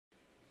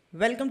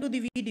Welcome to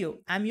the video.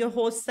 I'm your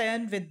host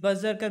Sayan with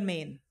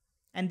OtakuMen,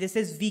 and this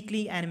is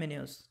weekly anime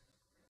news.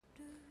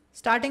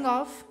 Starting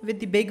off with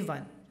the big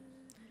one.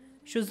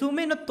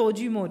 Suzume no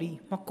Tojimori,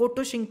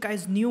 Makoto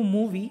Shinkai's new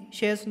movie,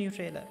 shares new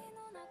trailer.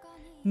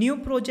 New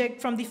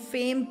project from the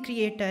famed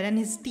creator and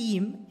his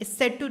team is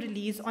set to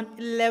release on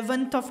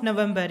 11th of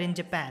November in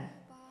Japan.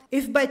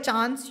 If by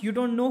chance you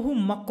don't know who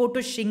Makoto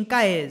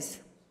Shinkai is,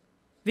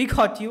 we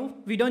got you.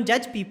 We don't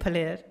judge people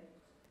here.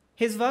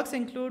 His works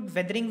include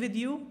Weathering with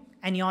You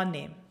and Your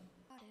Name.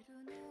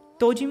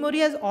 Tojimori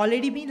has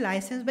already been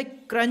licensed by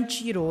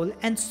Crunchyroll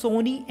and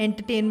Sony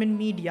Entertainment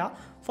Media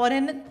for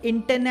an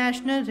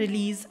international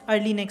release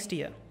early next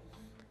year.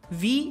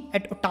 We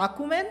at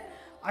OtakuMen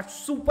are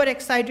super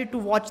excited to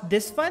watch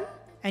this one,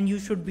 and you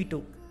should be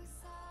too.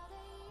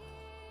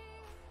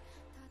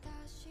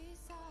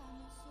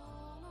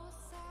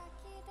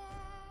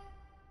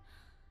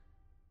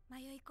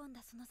 迷い込ん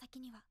だその先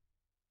には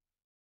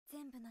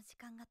全部の時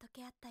間が溶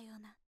け合ったよ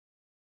うな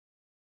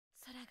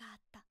空があっ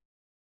た。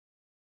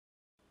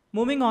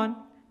 Moving on,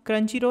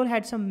 Crunchyroll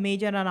had some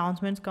major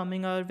announcements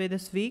coming our way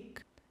this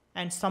week,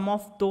 and some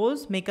of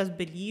those make us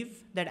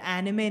believe that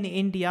anime in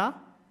India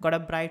got a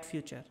bright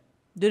future.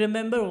 Do you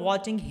remember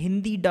watching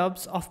Hindi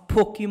dubs of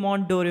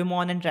Pokemon,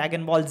 Doraemon, and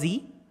Dragon Ball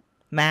Z?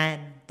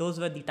 Man, those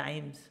were the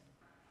times.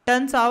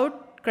 Turns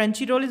out,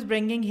 Crunchyroll is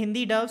bringing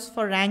Hindi dubs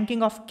for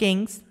Ranking of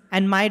Kings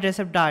and My Dress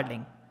Up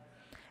Darling.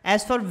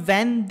 As for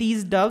when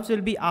these dubs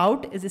will be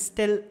out is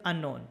still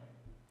unknown.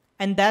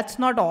 And that's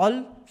not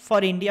all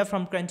for India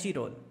from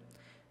Crunchyroll.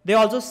 They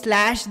also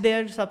slashed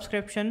their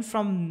subscription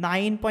from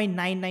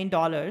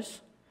 $9.99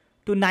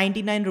 to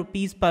 99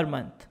 rupees per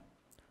month.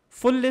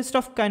 Full list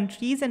of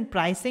countries and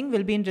pricing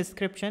will be in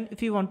description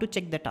if you want to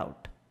check that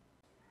out.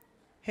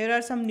 Here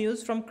are some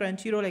news from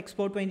Crunchyroll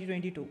Expo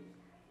 2022.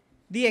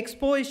 The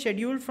expo is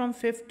scheduled from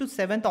 5th to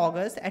 7th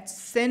August at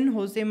San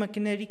Jose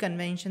Machinery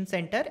Convention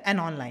Center and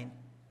online.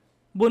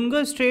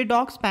 Bungo Stray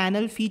Dogs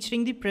panel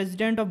featuring the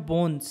president of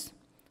Bones,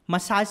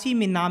 Masashi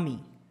Minami,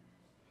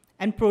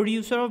 and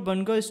producer of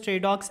Bungo Stray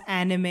Dogs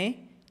anime,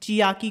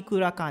 Chiaki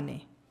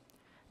Kurakane.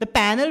 The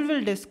panel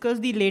will discuss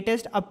the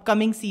latest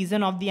upcoming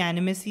season of the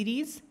anime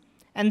series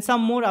and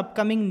some more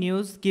upcoming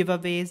news,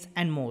 giveaways,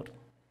 and more.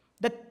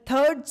 The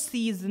third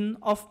season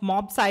of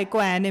Mob Psycho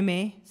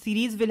anime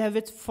series will have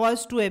its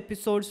first 2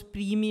 episodes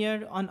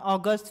premiere on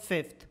August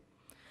 5th.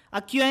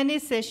 A Q&A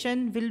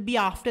session will be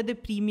after the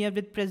premiere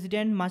with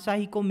President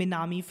Masahiko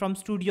Minami from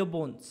Studio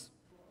Bones.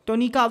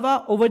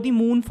 Tonikawa Over the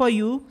Moon for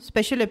You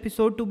special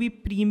episode to be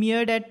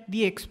premiered at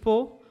the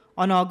expo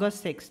on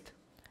August 6th.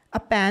 A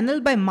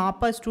panel by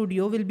MAPPA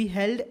Studio will be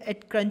held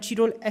at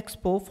Crunchyroll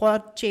Expo for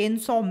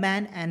Chainsaw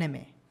Man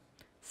anime.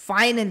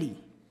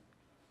 Finally,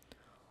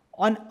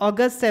 on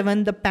August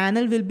 7th, the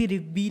panel will be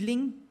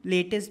revealing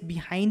latest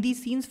behind the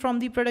scenes from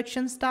the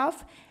production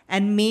staff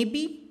and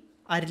maybe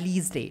a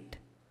release date.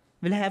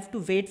 We'll have to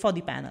wait for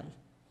the panel.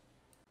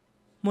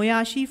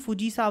 Moyashi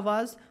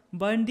Fujisawa's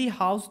Burn the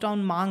House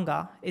Down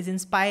manga is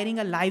inspiring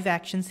a live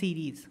action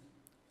series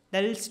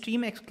that will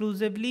stream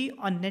exclusively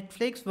on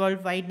Netflix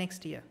worldwide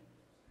next year.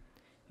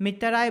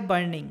 Mitarai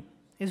Burning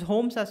is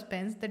home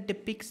suspense that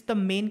depicts the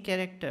main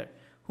character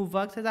who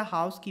works as a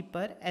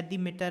housekeeper at the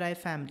Mitarai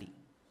family,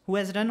 who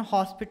has run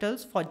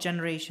hospitals for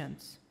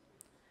generations.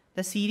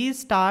 The series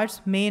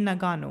stars Mei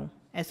Nagano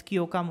as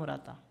Kyoka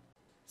Murata.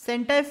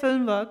 Sentai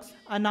Filmworks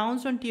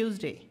announced on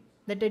Tuesday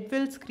that it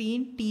will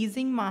screen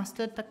Teasing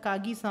Master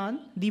Takagi-san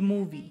the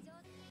movie,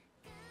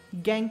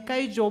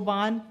 Genkai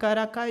Joban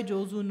Karakai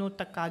Jozu no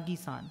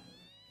Takagi-san.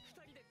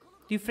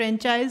 The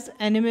franchise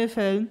anime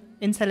film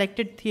in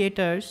selected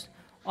theaters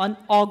on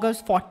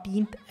August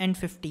 14th and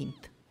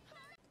 15th.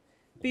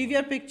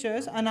 PVR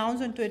Pictures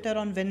announced on Twitter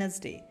on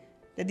Wednesday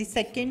that the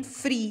second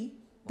Free,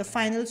 the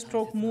Final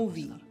Stroke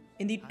movie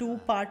in the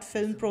 2-part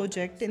film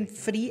project in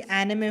Free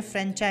anime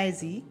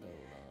franchisee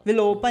will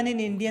open in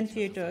Indian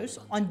theaters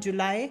on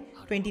July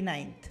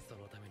 29th.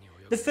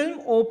 The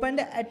film opened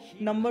at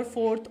number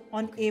 4th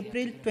on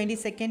April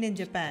 22nd in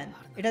Japan.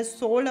 It has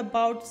sold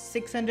about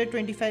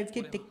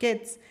 625k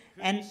tickets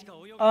and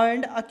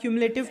earned a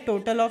cumulative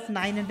total of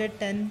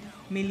 910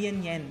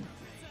 million yen,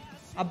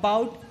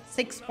 about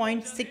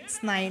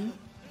 $6.69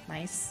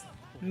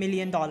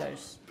 million.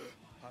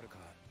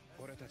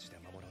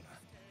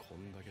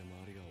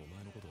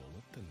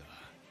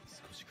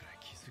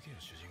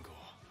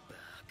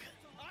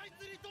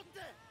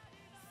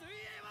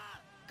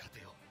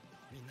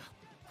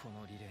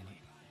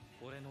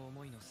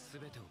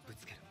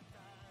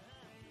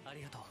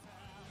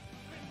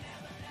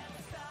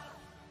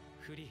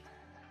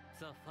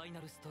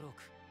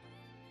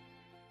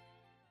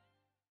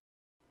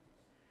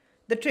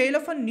 The trailer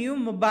for new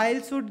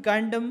Mobile Suit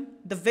Gundam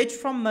The Witch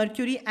from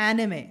Mercury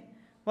anime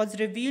was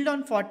revealed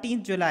on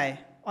 14th July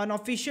on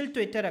official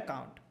Twitter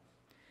account.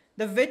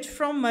 The Witch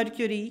from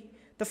Mercury,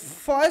 the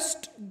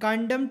first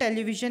Gundam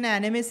television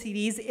anime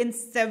series in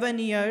 7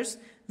 years,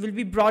 will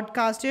be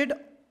broadcasted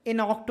in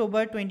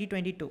October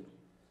 2022.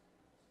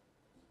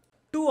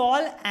 To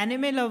all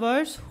anime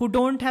lovers who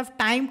don't have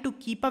time to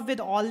keep up with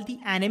all the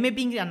anime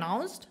being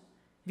announced,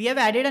 We have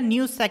added a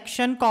new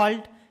section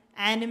called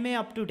Anime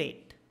Up to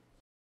Date.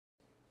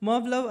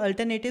 Merv Love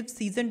Alternative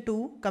Season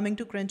 2 coming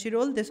to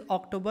Crunchyroll this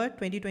October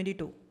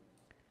 2022.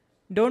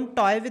 Don't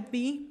Toy With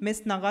Me,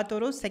 Miss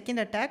Nagatoro's Second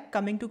Attack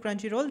coming to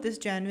Crunchyroll this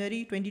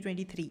January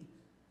 2023.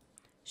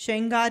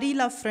 Shangari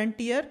La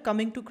Frontier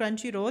coming to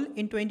Crunchyroll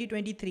in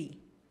 2023.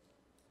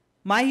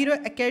 My Hero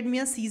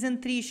Academia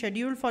Season 3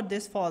 scheduled for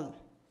this fall.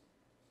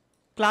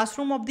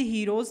 Classroom of the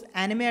Heroes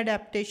anime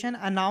adaptation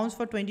announced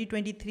for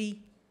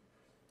 2023.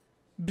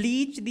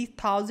 Bleach the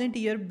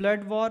 1000-Year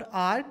Blood War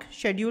arc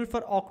scheduled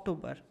for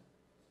October.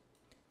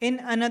 In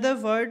Another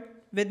Word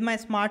with My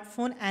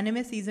Smartphone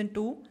anime season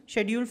 2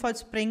 scheduled for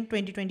spring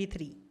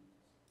 2023.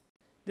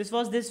 This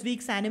was this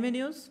week's anime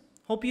news.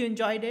 Hope you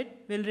enjoyed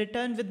it. We'll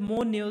return with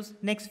more news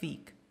next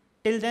week.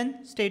 Till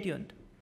then, stay tuned.